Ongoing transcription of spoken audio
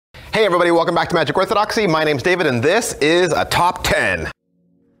Hey everybody, welcome back to Magic Orthodoxy. My name's David and this is a top 10.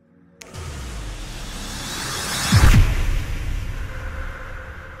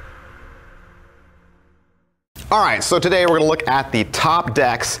 All right, so today we're gonna look at the top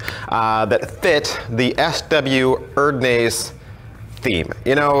decks that fit the SW Erdnase theme.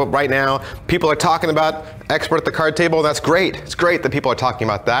 You know, right now, people are talking about Expert at the Card Table. That's great. It's great that people are talking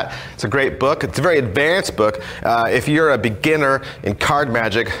about that. It's a great book. It's a very advanced book. If you're a beginner in card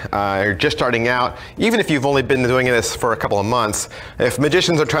magic, you're just starting out, even if you've only been doing this for a couple of months, if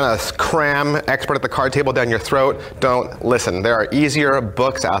magicians are trying to cram Expert at the Card Table down your throat, don't listen. There are easier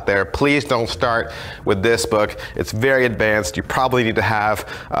books out there. Please don't start with this book. It's very advanced. You probably need to have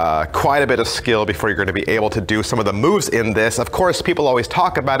quite a bit of skill before you're going to be able to do some of the moves in this. Of course, people always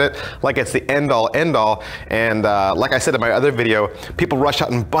talk about it like it's the end all. And like I said in my other video, people rush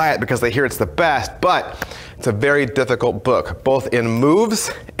out and buy it because they hear it's the best, but it's a very difficult book, both in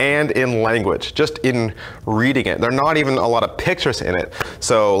moves and in language, just in reading it. There are not even a lot of pictures in it.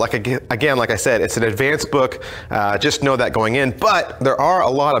 So again, like I said, it's an advanced book, just know that going in, but there are a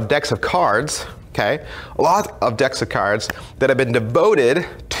lot of decks of cards, okay? A lot of decks of cards that have been devoted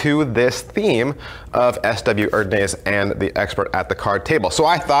to this theme of SW Erdnase and the Expert at the Card Table. So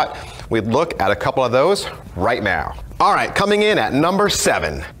I thought we'd look at a couple of those right now. All right, coming in at number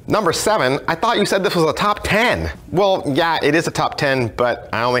 7. Number 7, I thought you said this was a top 10. Well, yeah, it is a top 10, but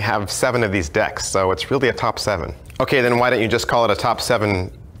I only have 7 of these decks, so it's really a top 7. Okay, then why don't you just call it a top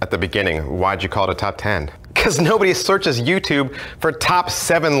 7 at the beginning? Why'd you call it a top 10? Because nobody searches YouTube for top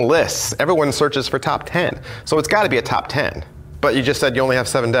 7 lists. Everyone searches for top 10. So it's got to be a top 10. But you just said you only have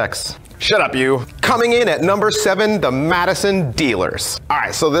 7 decks. Shut up, you. Coming in at number 7, the Madison Dealers. All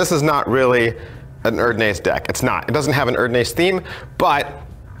right, so this is not really an Erdnase deck. It's not. It doesn't have an Erdnase theme, but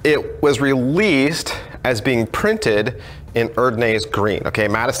it was released as being printed in Erdnase green. Okay,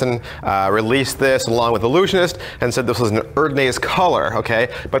 Madison released this along with Illusionist and said this was an Erdnase color,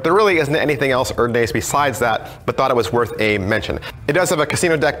 okay? But there really isn't anything else Erdnase besides that, but thought it was worth a mention. It does have a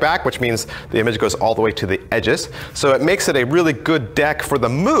casino deck back, which means the image goes all the way to the edges. So it makes it a really good deck for the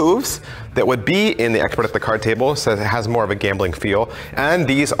moves that would be in the Expert at the Card Table, so it has more of a gambling feel. And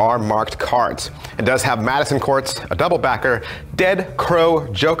these are marked cards. It does have Madison Courts, a double backer, Dead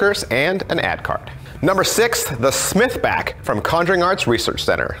Crow Jokers, and an ad card. Number 6, the Smith back from Conjuring Arts Research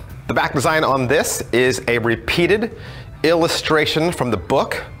Center. The back design on this is a repeated illustration from the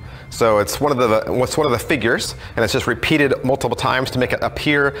book. So it's one of the figures, and it's just repeated multiple times to make it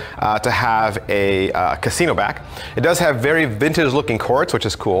appear to have a casino back. It does have very vintage looking courts, which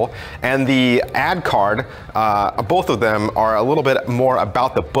is cool. And the ad card, both of them are a little bit more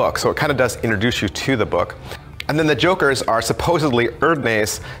about the book. So it kind of does introduce you to the book. And then the Jokers are supposedly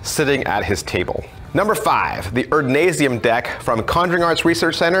Erdnase sitting at his table. Number 5, the Erdnasium deck from Conjuring Arts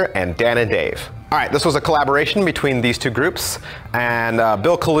Research Center and Dan and Dave. All right, this was a collaboration between these two groups, and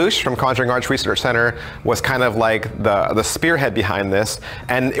Bill Kalush from Conjuring Arts Research Center was kind of like the spearhead behind this,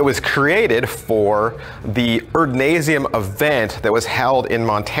 and it was created for the Erdnasium event that was held in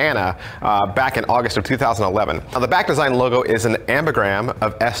Montana back in August of 2011. Now, the back design logo is an ambigram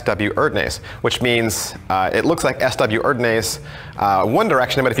of SW Erdnase, which means it looks like SW Erdnase one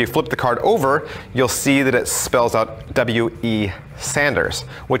direction, but if you flip the card over, you'll see that it spells out W.E. Sanders,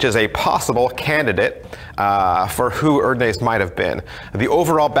 which is a possible candidate for who Erdnase might have been. The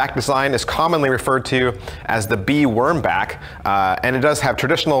overall back design is commonly referred to as the B worm back, and it does have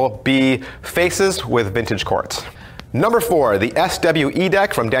traditional B faces with vintage courts. Number 4, the SWE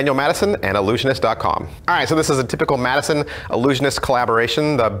deck from Daniel Madison and Illusionist.com. All right, so this is a typical Madison Illusionist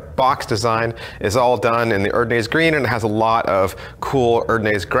collaboration. The box design is all done in the Erdnase green, and it has a lot of cool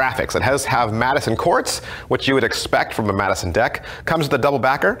Erdnase graphics. It does have Madison Courts, which you would expect from a Madison deck. Comes with a double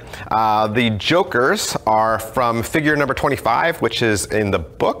backer. The Jokers are from figure number 25, which is in the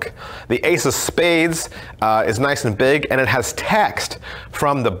book. The Ace of Spades is nice and big, and it has text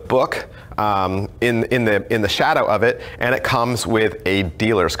from the book in the shadow of it, and it comes with a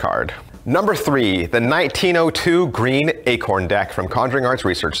dealer's card. Number 3, the 1902 Green Acorn deck from Conjuring Arts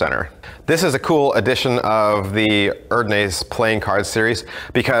Research Center. This is a cool edition of the Erdnase playing card series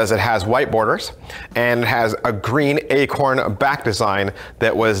because it has white borders and it has a green acorn back design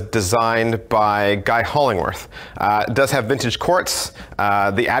that was designed by Guy Hollingworth. It does have vintage courts.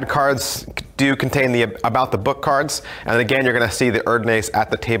 The ad cards do contain the about the book cards, and again you're going to see the Erdnase at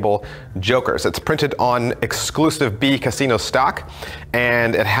the table Jokers. It's printed on exclusive B casino stock,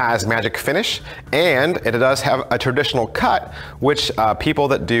 and it has magic finish, and it does have a traditional cut, which people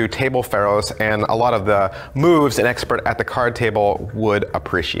that do table pharaohs and a lot of the moves an expert at the card table would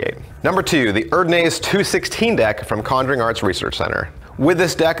appreciate. Number 2, the Erdnase 216 deck from Conjuring Arts Research Center. With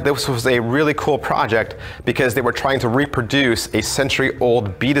this deck, this was a really cool project because they were trying to reproduce a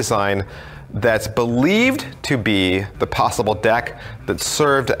century-old B design that's believed to be the possible deck that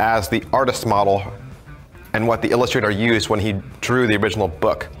served as the artist model and what the illustrator used when he drew the original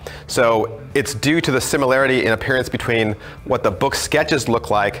book. So it's due to the similarity in appearance between what the book sketches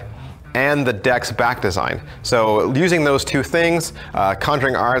look like and the deck's back design. So using those two things,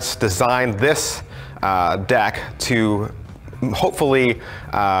 Conjuring Arts designed this deck to hopefully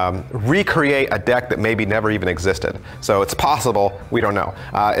recreate a deck that maybe never even existed. So it's possible, we don't know.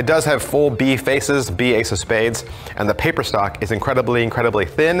 It does have full B faces, B ace of spades, and the paper stock is incredibly, incredibly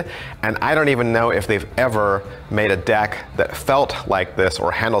thin, and I don't even know if they've ever made a deck that felt like this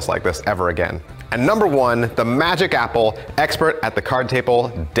or handles like this ever again. And number one, the Magic Apple Expert at the Card Table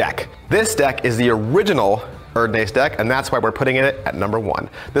deck. This deck is the original Erdnase deck, and that's why we're putting it at number one.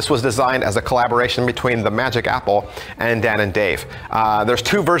 This was designed as a collaboration between the Magic Apple and Dan and Dave. There's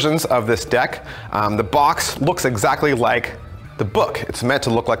two versions of this deck. The box looks exactly like the book. It's meant to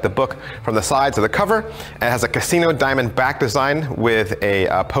look like the book from the sides of the cover. It has a casino diamond back design with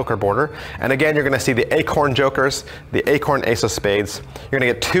a poker border. And again, you're going to see the acorn jokers, the acorn ace of spades. You're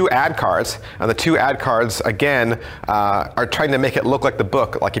going to get two ad cards, and the two ad cards, again, are trying to make it look like the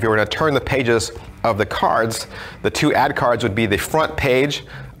book. Like if you were to turn the pages of the cards, the two ad cards would be the front page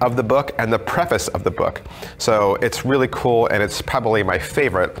of the book and the preface of the book. So it's really cool, and it's probably my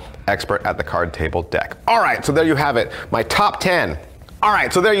favorite Expert at the Card Table deck. All right, so there you have it, my top 10. All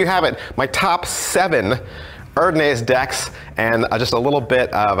right, so there you have it, my top 7 Erdnase decks, and just a little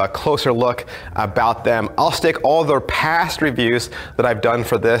bit of a closer look about them. I'll stick all their past reviews that I've done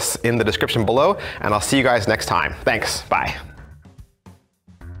for this in the description below, and I'll see you guys next time. Thanks, bye.